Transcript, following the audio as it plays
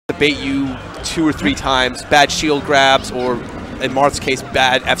bait you 2 or 3 times, bad shield grabs, or in Marth's case,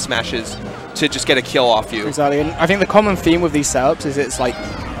 bad F smashes to just get a kill off you. Exactly, and I think the common theme with these setups is it's like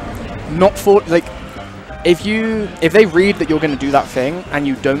not for like if they read that you're going to do that thing and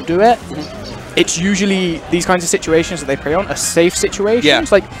you don't do it, it's usually these kinds of situations that they prey on are safe situations. Yeah.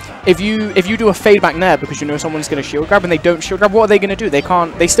 Like if you do a fade back nair because you know someone's going to shield grab and they don't shield grab, what are they going to do?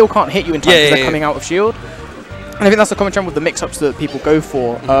 They still can't hit you in time because they're coming out of shield. And I think that's the common trend with the mix-ups that people go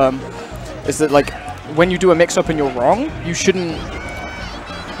for. Is that like when you do a mix-up and you're wrong, you shouldn't.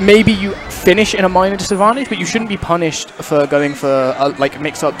 Maybe you finish in a minor disadvantage, but you shouldn't be punished for going for like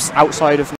mix-ups outside of